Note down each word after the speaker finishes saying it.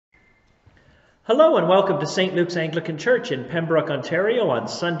Hello and welcome to St. Luke's Anglican Church in Pembroke, Ontario on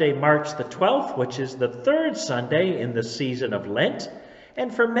Sunday, March the 12th, which is the third Sunday in the season of Lent,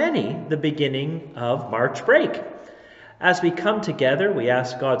 and for many, the beginning of March break. As we come together, we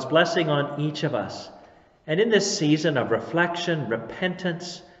ask God's blessing on each of us. And in this season of reflection,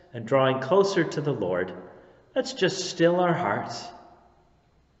 repentance, and drawing closer to the Lord, let's just still our hearts,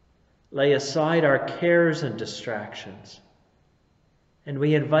 lay aside our cares and distractions. And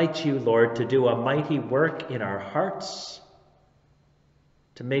we invite you, Lord, to do a mighty work in our hearts,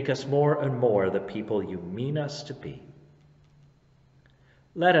 to make us more and more the people you mean us to be.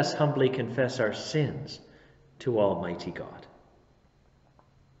 Let us humbly confess our sins to Almighty God.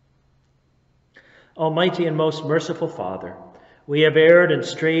 Almighty and most merciful Father, we have erred and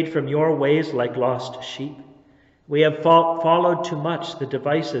strayed from your ways like lost sheep. We have followed too much the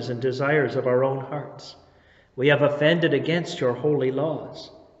devices and desires of our own hearts. We have offended against your holy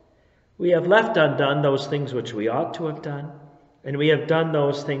laws. We have left undone those things which we ought to have done, and we have done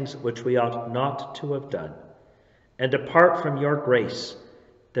those things which we ought not to have done. And apart from your grace,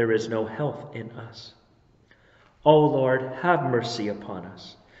 there is no health in us. O Lord, have mercy upon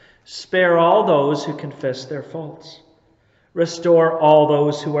us. Spare all those who confess their faults. Restore all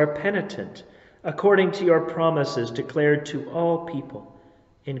those who are penitent, according to your promises declared to all people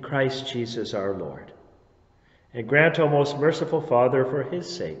in Christ Jesus our Lord. And grant, O most merciful Father, for his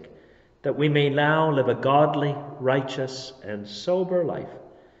sake, that we may now live a godly, righteous, and sober life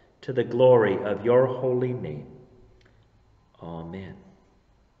to the glory of your holy name. Amen.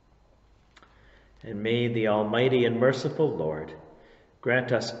 And may the Almighty and merciful Lord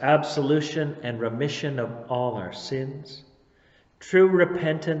grant us absolution and remission of all our sins, true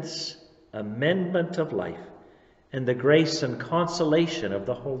repentance, amendment of life, and the grace and consolation of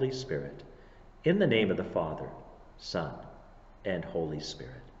the Holy Spirit. In the name of the Father, Son, and Holy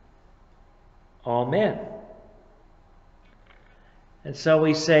Spirit. Amen. And so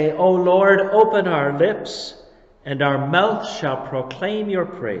we say, O Lord, open our lips, and our mouth shall proclaim your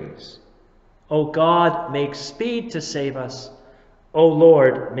praise. O God, make speed to save us. O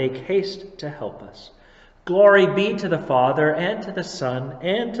Lord, make haste to help us. Glory be to the Father, and to the Son,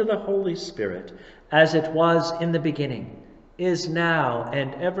 and to the Holy Spirit, as it was in the beginning, is now,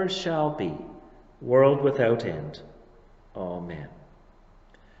 and ever shall be, world without end. Amen.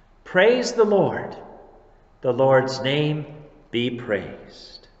 Praise the Lord. The Lord's name be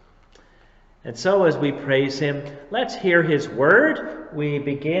praised. And so as we praise him, let's hear his word. We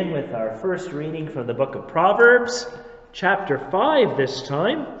begin with our first reading from the book of Proverbs, chapter 5 this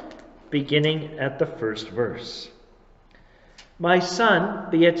time, beginning at the first verse. My son,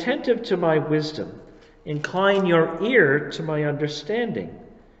 be attentive to my wisdom. Incline your ear to my understanding,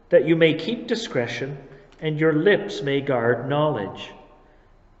 that you may keep discretion, and your lips may guard knowledge.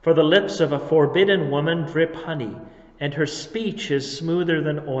 For the lips of a forbidden woman drip honey, and her speech is smoother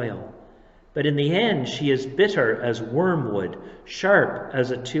than oil. But in the end she is bitter as wormwood, sharp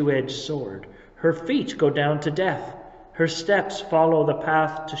as a two-edged sword. Her feet go down to death. Her steps follow the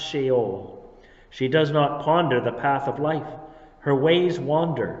path to Sheol. She does not ponder the path of life. Her ways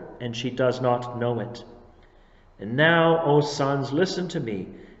wander, and she does not know it. And now, O sons, listen to me,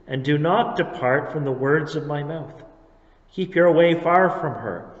 and do not depart from the words of my mouth. Keep your way far from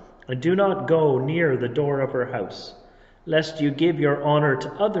her, and do not go near the door of her house, lest you give your honor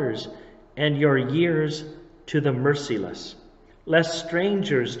to others and your years to the merciless, lest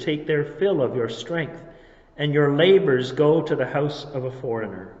strangers take their fill of your strength, and your labors go to the house of a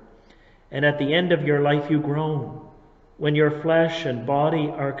foreigner. And at the end of your life you groan, when your flesh and body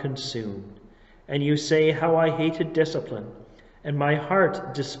are consumed, and you say, how I hated discipline, and my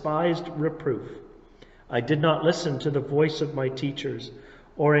heart despised reproof. I did not listen to the voice of my teachers,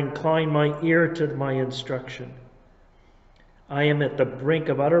 or incline my ear to my instruction. I am at the brink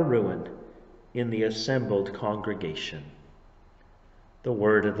of utter ruin in the assembled congregation. The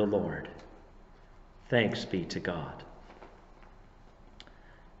word of the Lord. Thanks be to God.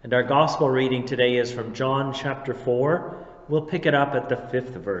 And our gospel reading today is from John chapter 4. We'll pick it up at the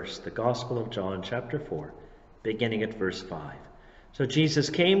 5th verse, the Gospel of John chapter 4, beginning at verse 5. So Jesus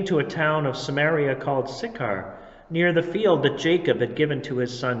came to a town of Samaria called Sychar, near the field that Jacob had given to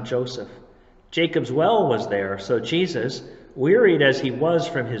his son Joseph. Jacob's well was there, so Jesus, wearied as he was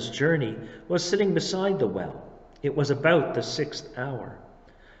from his journey, was sitting beside the well. It was about the 6th hour.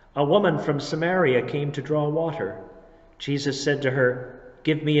 A woman from Samaria came to draw water. Jesus said to her,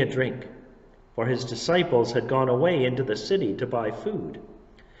 give me a drink, for his disciples had gone away into the city to buy food.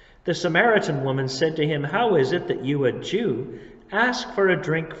 The Samaritan woman said to him, how is it that you, a Jew, ask for a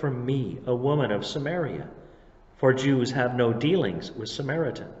drink from me, a woman of Samaria? For Jews have no dealings with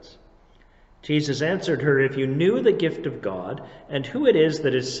Samaritans. Jesus answered her, "If you knew the gift of God and who it is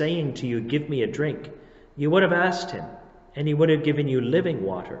that is saying to you, 'Give me a drink,' you would have asked him, and he would have given you living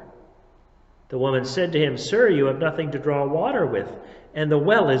water." The woman said to him, "Sir, you have nothing to draw water with, and the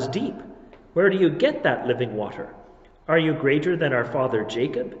well is deep. Where do you get that living water? Are you greater than our father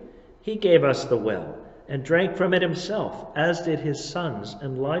Jacob? He gave us the well and drank from it himself, as did his sons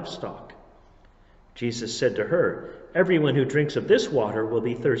and livestock." Jesus said to her, "Everyone who drinks of this water will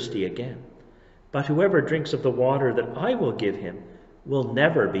be thirsty again. But whoever drinks of the water that I will give him will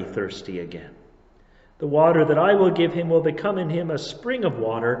never be thirsty again. The water that I will give him will become in him a spring of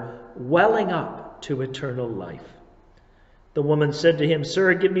water welling up to eternal life." The woman said to him,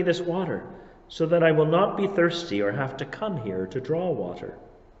 "Sir, give me this water, so that I will not be thirsty or have to come here to draw water."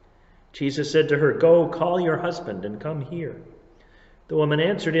 Jesus said to her, "Go, call your husband and come here." The woman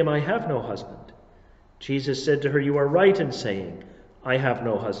answered him, "I have no husband." Jesus said to her, "You are right in saying, 'I have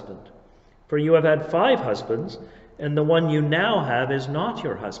no husband.' For you have had 5 husbands, and the one you now have is not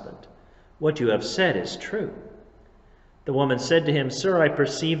your husband. What you have said is true." The woman said to him, "Sir, I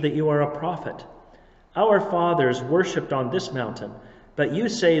perceive that you are a prophet. Our fathers worshipped on this mountain, but you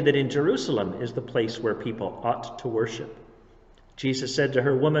say that in Jerusalem is the place where people ought to worship." Jesus said to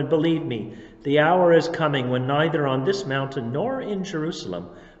her, "Woman, believe me, the hour is coming when neither on this mountain nor in Jerusalem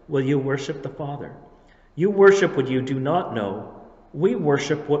will you worship the Father. You worship what you do not know. We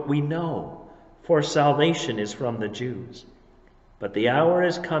worship what we know, for salvation is from the Jews. But the hour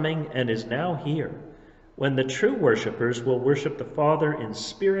is coming and is now here, when the true worshippers will worship the Father in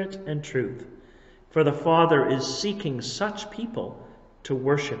spirit and truth. For the Father is seeking such people to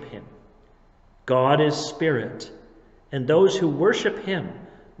worship him. God is spirit, and those who worship him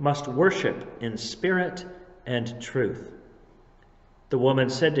must worship in spirit and truth." The woman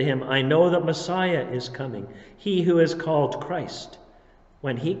said to him, "I know that Messiah is coming, he who is called Christ.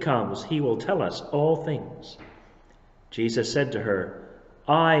 When he comes, he will tell us all things." Jesus said to her,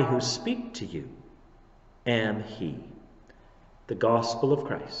 "I who speak to you am he." The Gospel of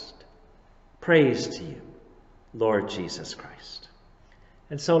Christ. Praise to you, Lord Jesus Christ.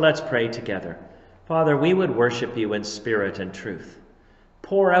 And so let's pray together. Father, we would worship you in spirit and truth.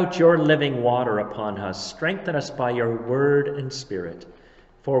 Pour out your living water upon us. Strengthen us by your word and spirit.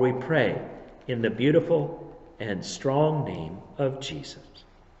 For we pray in the beautiful and strong name of Jesus.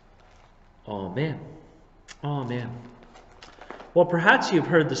 Amen. Amen. Well, perhaps you've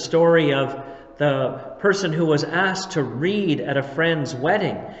heard the story of the person who was asked to read at a friend's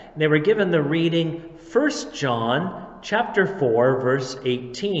wedding. They were given the reading 1 John chapter 4, verse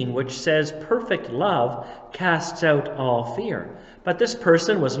 18, which says, "Perfect love casts out all fear." But this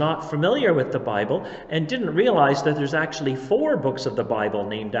person was not familiar with the Bible and didn't realize that there's actually 4 books of the Bible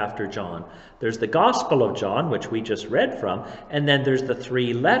named after John. There's the Gospel of John, which we just read from, and then there's the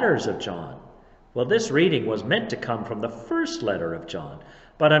 3 letters of John. Well, this reading was meant to come from the first letter of John,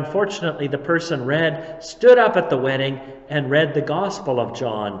 but unfortunately the person stood up at the wedding and read the Gospel of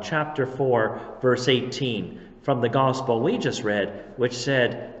John, chapter 4, verse 18, from the Gospel we just read, which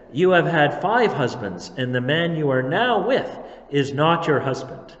said, "You have had 5 husbands, and the man you are now with is not your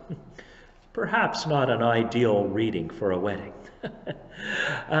husband." Perhaps not an ideal reading for a wedding.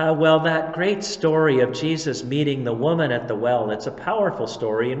 Well, that great story of Jesus meeting the woman at the well, it's a powerful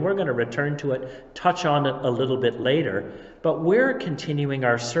story, and we're going to return to it, touch on it a little bit later. But we're continuing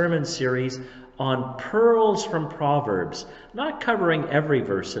our sermon series on pearls from Proverbs, not covering every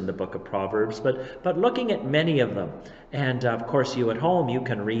verse in the book of Proverbs, but looking at many of them. And of course, you at home, you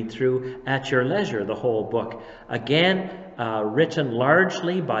can read through at your leisure the whole book. Again, written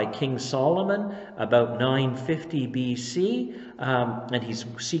largely by King Solomon about 950 BC, and he's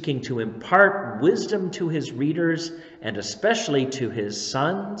seeking to impart wisdom to his readers and especially to his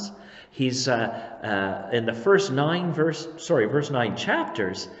sons. He's in the first 9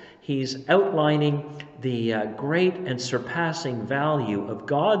 chapters, he's outlining the great and surpassing value of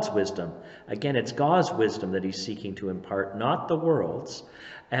God's wisdom. Again, it's God's wisdom that he's seeking to impart, not the world's.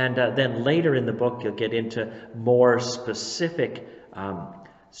 And then later in the book, you'll get into more specific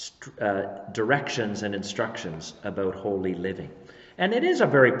directions and instructions about holy living. And it is a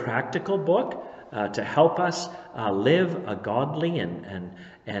very practical book to help us live a godly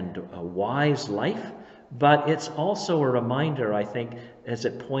and a wise life. But it's also a reminder, I think, as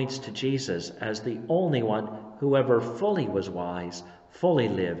it points to Jesus as the only one who ever fully was wise, fully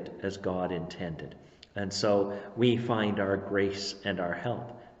lived as God intended. And so we find our grace and our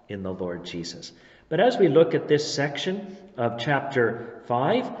help in the Lord Jesus. But as we look at this section of chapter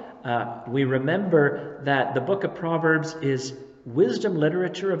 5, we remember that the book of Proverbs is wisdom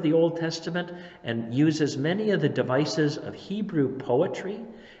literature of the Old Testament and uses many of the devices of Hebrew poetry.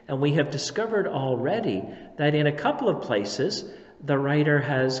 And we have discovered already that in a couple of places, the writer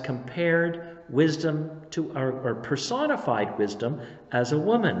has compared wisdom to, or personified wisdom as a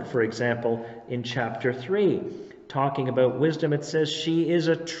woman. For example, in chapter 3, talking about wisdom, it says, she is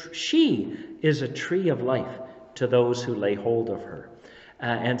a tree of life to those who lay hold of her.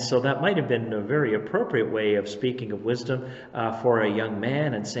 And so that might have been a very appropriate way of speaking of wisdom for a young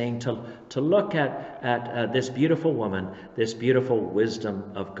man, and saying to look at this beautiful woman, this beautiful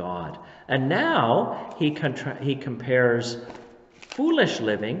wisdom of God. And now he compares foolish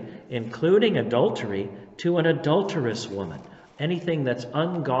living, including adultery, to an adulterous woman. Anything that's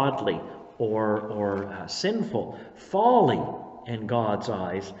ungodly or sinful, folly in God's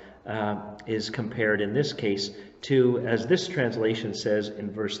eyes, is compared in this case to, as this translation says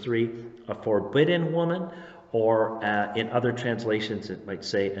in verse 3, a forbidden woman, or in other translations it might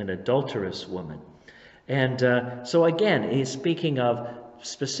say an adulterous woman. And so again, he's speaking of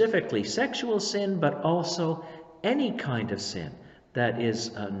specifically sexual sin, but also any kind of sin that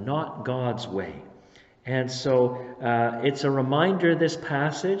is not God's way. And so it's a reminder, this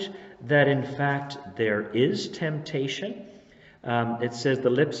passage, that in fact there is temptation. It says the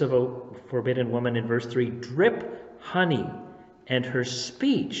lips of a forbidden woman in verse 3 drip honey, and her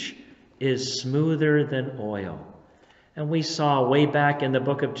speech is smoother than oil. And we saw way back in the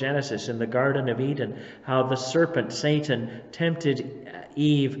book of Genesis, in the Garden of Eden, how the serpent, Satan, tempted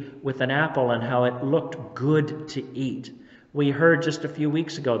Eve with an apple and how it looked good to eat. We heard just a few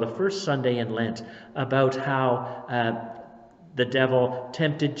weeks ago, the first Sunday in Lent, about how the devil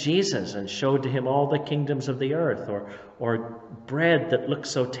tempted Jesus and showed to him all the kingdoms of the earth, or bread that looked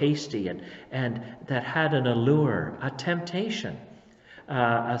so tasty and that had an allure, a temptation,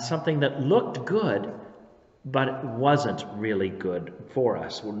 something that looked good, but it wasn't really good for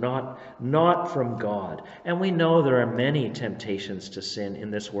us. We're not from God. And we know there are many temptations to sin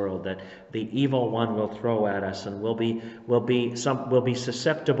in this world that the evil one will throw at us, and we'll be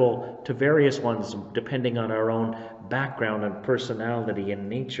susceptible to various ones depending on our own background and personality and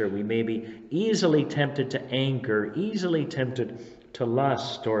nature. We may be easily tempted to anger, easily tempted to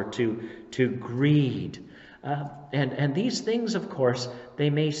lust, or to greed. And these things, of course,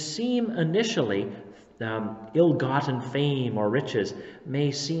 they may seem initially, ill-gotten fame or riches may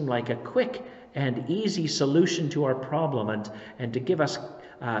seem like a quick and easy solution to our problem, and to give us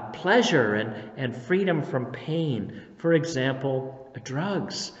pleasure and freedom from pain. For example,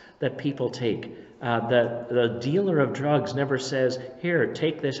 drugs that people take. The dealer of drugs never says, "Here,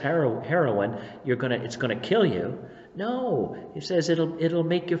 take this heroin. It's gonna kill you." No, he says it'll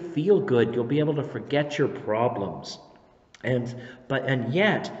make you feel good. You'll be able to forget your problems. And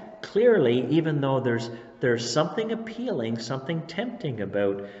yet, clearly, even though there's something appealing, something tempting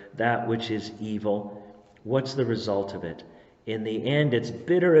about that which is evil, what's the result of it? In the end, it's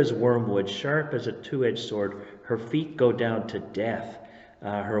bitter as wormwood, sharp as a two-edged sword. Her feet go down to death.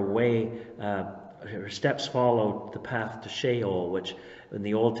 Her steps follow the path to Sheol, which in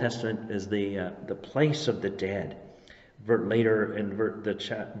the Old Testament is the place of the dead. Later in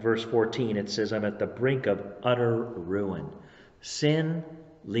verse 14, it says, "I'm at the brink of utter ruin." Sin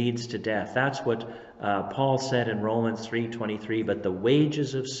leads to death. That's what Paul said in Romans 3:23, "But the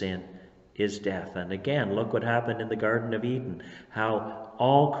wages of sin is death." And again, look what happened in the Garden of Eden, how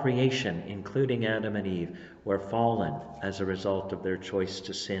all creation, including Adam and Eve, were fallen as a result of their choice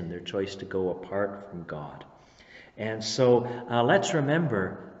to sin, their choice to go apart from God. And so let's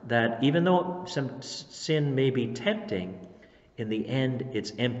remember that even though some sin may be tempting, in the end,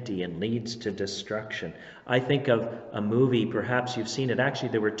 it's empty and leads to destruction. I think of a movie, perhaps you've seen it. Actually,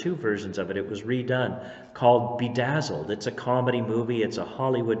 there were two versions of it. It was redone, called Bedazzled. It's a comedy movie. It's a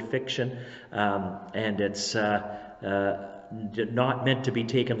Hollywood fiction, and it's not meant to be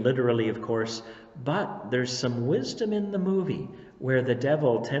taken literally, of course. But there's some wisdom in the movie where the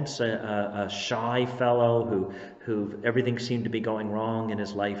devil tempts a shy fellow who everything seemed to be going wrong in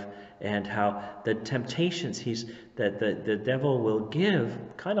his life, and how the temptations the devil will give,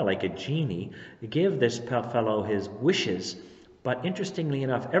 kind of like a genie, give this fellow his wishes. But interestingly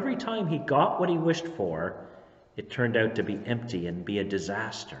enough, every time he got what he wished for, it turned out to be empty and be a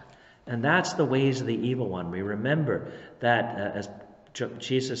disaster. And that's the ways of the evil one. We remember that, as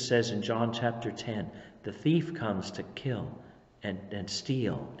Jesus says in John chapter 10, the thief comes to kill and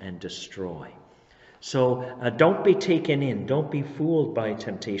steal and destroy. So don't be taken in. Don't be fooled by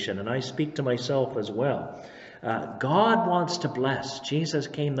temptation. And I speak to myself as well. God wants to bless. Jesus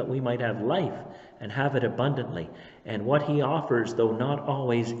came that we might have life and have it abundantly. And what he offers, though not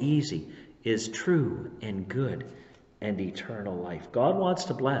always easy, is true and good. and eternal life. God wants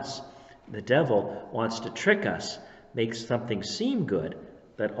to bless. The devil wants to trick us, make something seem good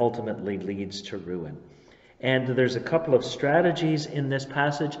that ultimately leads to ruin. And there's a couple of strategies in this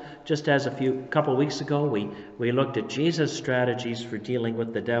passage. Just as couple weeks ago, we looked at Jesus' strategies for dealing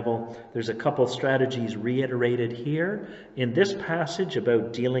with the devil. There's a couple strategies reiterated here in this passage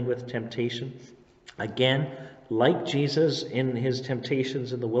about dealing with temptation. Again, like Jesus in his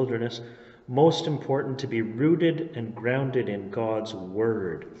temptations in the wilderness, most important to be rooted and grounded in God's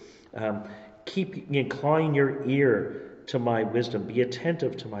word. Incline your ear to my wisdom. Be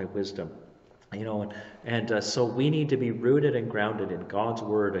attentive to my wisdom. So we need to be rooted and grounded in God's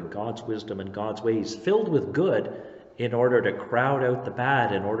word and God's wisdom and God's ways, filled with good in order to crowd out the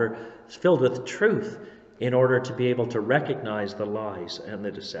bad, filled with truth in order to be able to recognize the lies and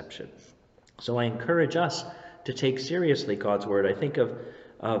the deception. So I encourage us to take seriously God's word. I think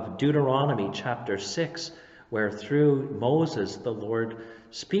of Deuteronomy chapter 6, where through Moses the Lord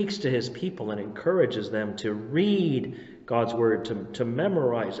speaks to his people and encourages them to read God's word, to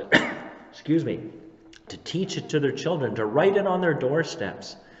memorize it. To teach it to their children, to write it on their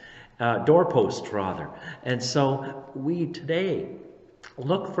doorposts. And so we today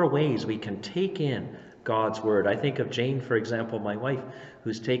look for ways we can take in God's word. I think of Jane, for example, my wife,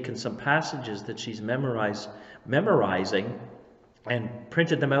 who's taken some passages that she's memorizing and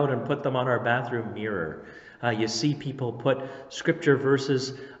printed them out and put them on our bathroom mirror. You see people put scripture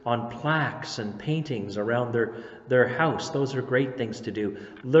verses on plaques and paintings around their house. Those are great things to do.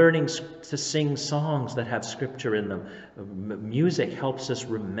 Learning to sing songs that have scripture in them. Music helps us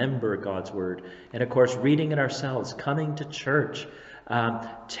remember God's word. And of course, reading it ourselves, coming to church,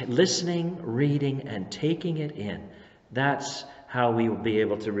 listening, reading, and taking it in. That's how we will be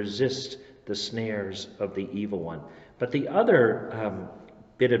able to resist the snares of the evil one. But the other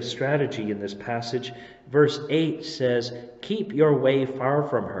bit of strategy in this passage, verse 8 says, keep your way far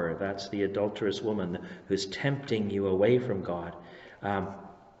from her. That's the adulterous woman who's tempting you away from God.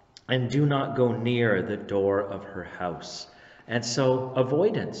 And do not go near the door of her house. And so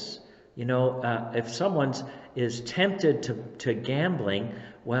avoidance. If someone is tempted to gambling,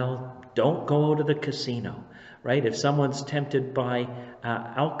 well, don't go to the casino. Right? If someone's tempted by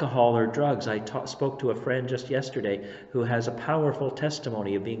alcohol or drugs, I spoke to a friend just yesterday who has a powerful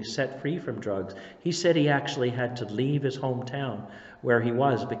testimony of being set free from drugs. He said he actually had to leave his hometown where he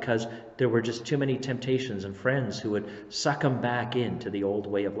was because there were just too many temptations and friends who would suck him back into the old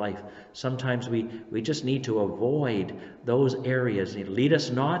way of life. Sometimes we just need to avoid those areas. Lead us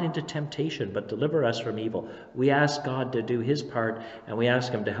not into temptation, but deliver us from evil. We ask God to do his part, and we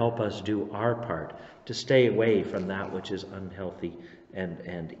ask him to help us do our part, to stay away from that which is unhealthy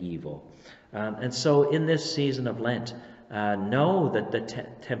and evil. And so in this season of Lent, know that the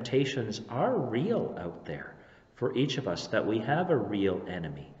temptations are real out there for each of us, that we have a real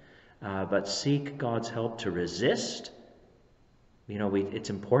enemy. But seek God's help to resist.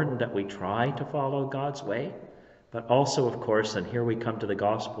 It's important that we try to follow God's way, but also, of course, and here we come to the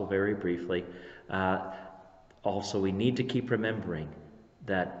gospel very briefly, also we need to keep remembering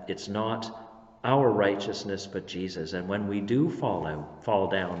that it's not our righteousness, but Jesus. And when we do fall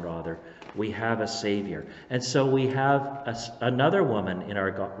down, we have a Savior. And so we have another woman in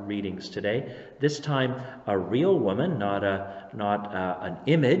our readings today. This time, a real woman, not an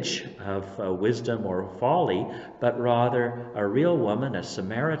image of wisdom or folly, but rather a real woman, a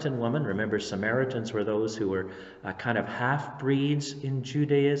Samaritan woman. Remember, Samaritans were those who were kind of half-breeds in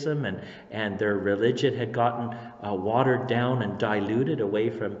Judaism, and their religion had gotten watered down and diluted away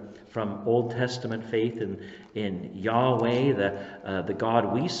from Old Testament faith in Yahweh, the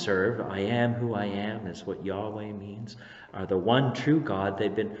God we serve. I am who I am is what Yahweh means. Are the one true God.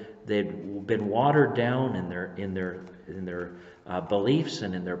 They'd been watered down in their beliefs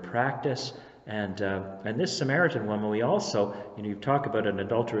and in their practice. And this Samaritan woman, we also, you talk about an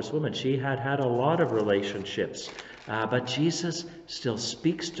adulterous woman. She had a lot of relationships, but Jesus still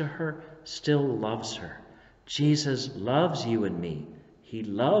speaks to her, still loves her. Jesus loves you and me. He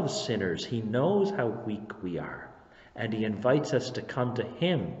loves sinners. He knows how weak we are. And he invites us to come to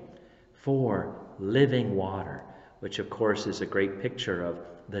him for living water, which of course is a great picture of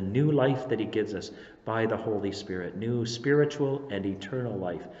the new life that he gives us by the Holy Spirit, new spiritual and eternal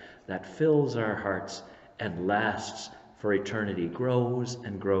life that fills our hearts and lasts for eternity, grows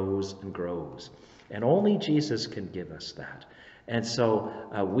and grows and grows. And only Jesus can give us that. And so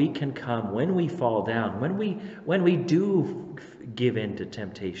we can come when we fall down, when we do give in to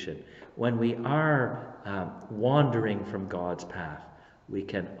temptation, when we are wandering from God's path, we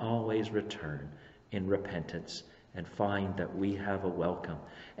can always return in repentance and find that we have a welcome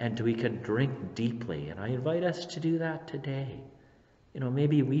and we can drink deeply. And I invite us to do that today.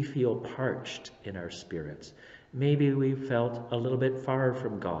 Maybe we feel parched in our spirits. Maybe we felt a little bit far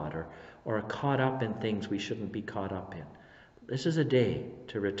from God or caught up in things we shouldn't be caught up in. This is a day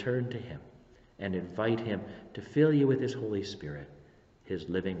to return to him and invite him to fill you with his Holy Spirit, his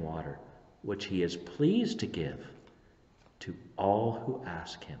living water, which he is pleased to give to all who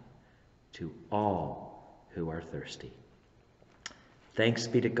ask him, to all who are thirsty. Thanks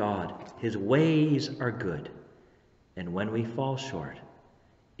be to God. His ways are good. And when we fall short,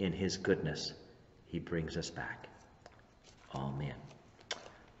 in his goodness, he brings us back. Amen.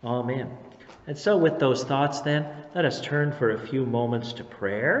 Amen. And so with those thoughts then, let us turn for a few moments to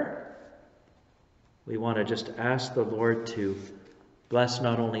prayer. We want to just ask the Lord to bless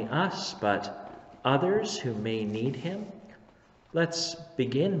not only us, but others who may need him. Let's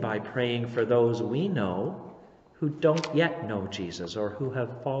begin by praying for those we know who don't yet know Jesus or who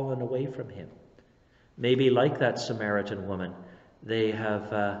have fallen away from him. Maybe like that Samaritan woman, they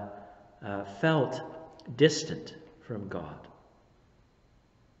have felt distant from God.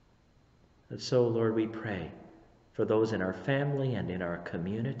 And so, Lord, we pray for those in our family and in our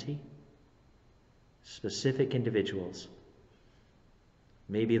community, specific individuals,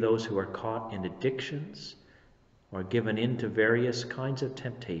 maybe those who are caught in addictions or given into various kinds of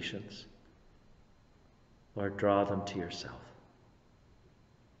temptations. Lord, draw them to yourself.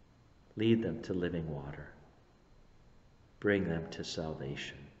 Lead them to living water. Bring them to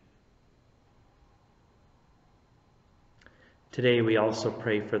salvation. Today we also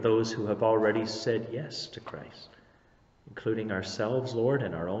pray for those who have already said yes to Christ, including ourselves, Lord,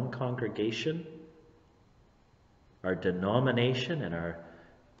 and our own congregation, our denomination and our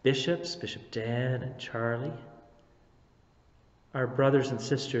bishops, Bishop Dan and Charlie, our brothers and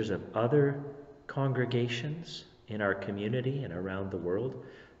sisters of other congregations in our community and around the world,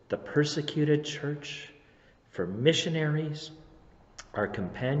 the persecuted church, for missionaries, our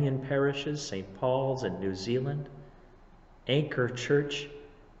companion parishes, St. Paul's in New Zealand, Anchor Church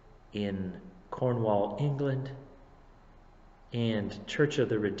in Cornwall, England, and Church of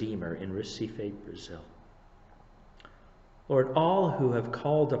the Redeemer in Recife, Brazil. Lord, all who have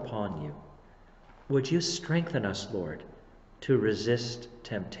called upon you, would you strengthen us, Lord, to resist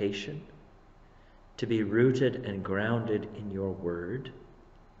temptation, to be rooted and grounded in your word,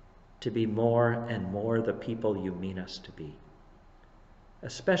 to be more and more the people you mean us to be.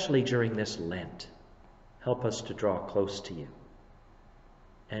 Especially during this Lent, help us to draw close to you.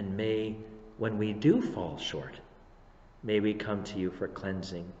 And may, when we do fall short, may we come to you for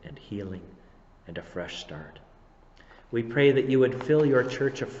cleansing and healing and a fresh start. We pray that you would fill your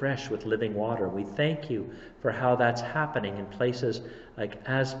church afresh with living water. We thank you for how that's happening in places like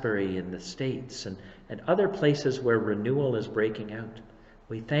Asbury in the States and other places where renewal is breaking out.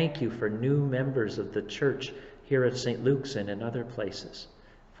 We thank you for new members of the church here at St. Luke's and in other places,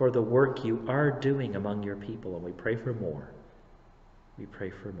 for the work you are doing among your people, and we pray for more. We pray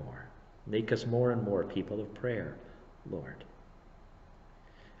for more. Make us more and more people of prayer, Lord.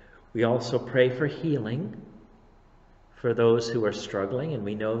 We also pray for healing for those who are struggling, and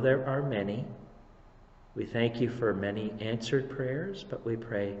we know there are many. We thank you for many answered prayers, but we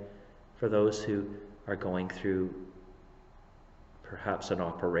pray for those who are going through perhaps an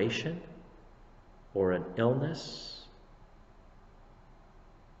operation or an illness,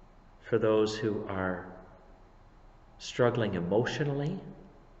 for those who are struggling emotionally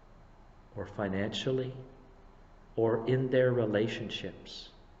or financially or in their relationships.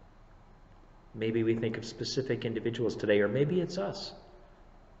 Maybe we think of specific individuals today, or maybe it's us.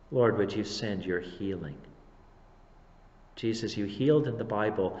 Lord, would you send your healing? Jesus, you healed in the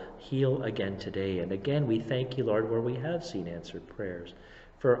Bible, heal again today. And again, we thank you, Lord, where we have seen answered prayers,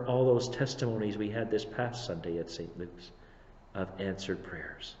 for all those testimonies we had this past Sunday at St. Luke's of answered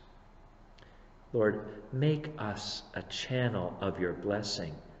prayers. Lord, make us a channel of your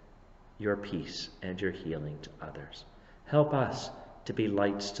blessing, your peace, and your healing to others. Help us to be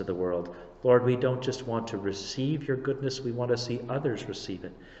lights to the world. Lord, we don't just want to receive your goodness, we want to see others receive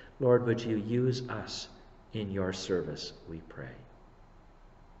it. Lord, would you use us in your service, we pray.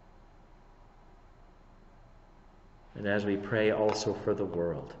 And as we pray also for the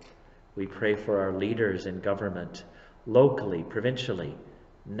world, we pray for our leaders in government, locally, provincially,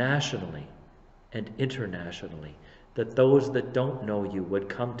 nationally, and internationally, that those that don't know you would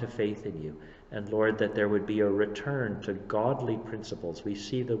come to faith in you. And Lord, that there would be a return to godly principles. We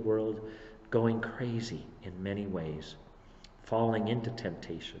see the world going crazy in many ways, falling into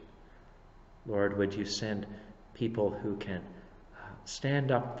temptation. Lord, would you send people who can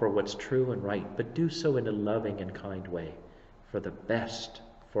stand up for what's true and right, but do so in a loving and kind way for the best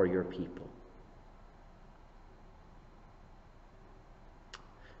for your people.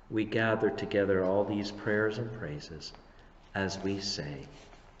 We gather together all these prayers and praises as we say,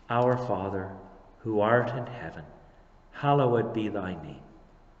 Our Father, who art in heaven, hallowed be thy name.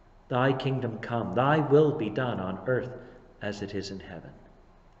 Thy kingdom come, thy will be done on earth as it is in heaven.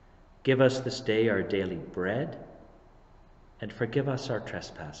 Give us this day our daily bread, and forgive us our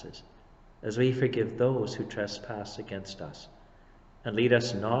trespasses, as we forgive those who trespass against us. And lead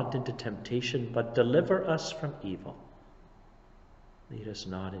us not into temptation, but deliver us from evil. Lead us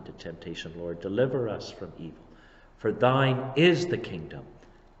not into temptation, Lord. Deliver us from evil. For thine is the kingdom,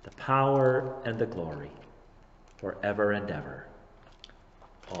 the power, and the glory, forever and ever.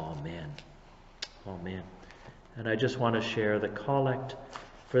 Amen. Amen. And I just want to share the collect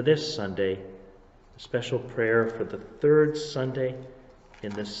for this Sunday, a special prayer for the third Sunday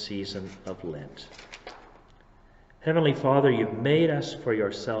in this season of Lent. Heavenly Father, you've made us for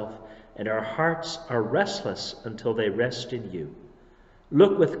yourself, and our hearts are restless until they rest in you.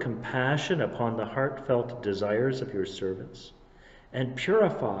 Look with compassion upon the heartfelt desires of your servants, and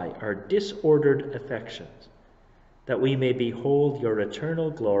purify our disordered affections, that we may behold your eternal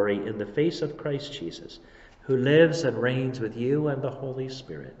glory in the face of Christ Jesus, who lives and reigns with you and the Holy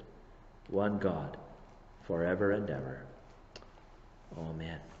Spirit, one God, forever and ever.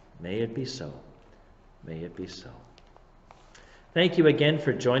 Amen. May it be so. May it be so. Thank you again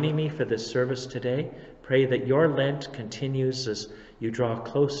for joining me for this service today. Pray that your Lent continues as you draw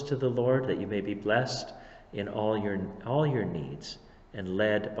close to the Lord, that you may be blessed in all your needs and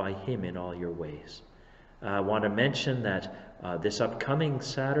led by him in all your ways. I want to mention that this upcoming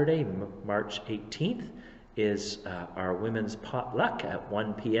Saturday, March 18th, is our women's potluck at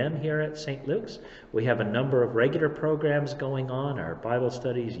 1 p.m. here at St. Luke's. We have a number of regular programs going on, our Bible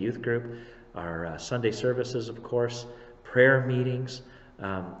studies, youth group, our Sunday services, of course, prayer meetings,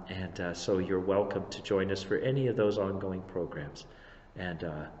 so you're welcome to join us for any of those ongoing programs. And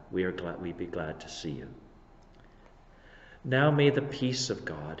we'd be glad to see you. Now may the peace of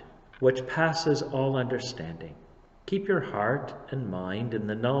God, which passes all understanding, keep your heart and mind in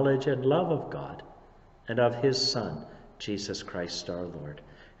the knowledge and love of God and of his Son, Jesus Christ our Lord.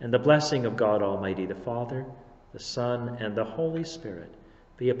 And the blessing of God Almighty, the Father, the Son, and the Holy Spirit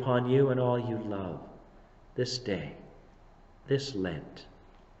be upon you and all you love this day, this Lent,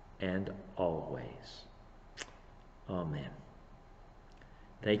 and always. Amen.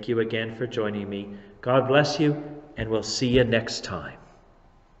 Thank you again for joining me. God bless you, and we'll see you next time.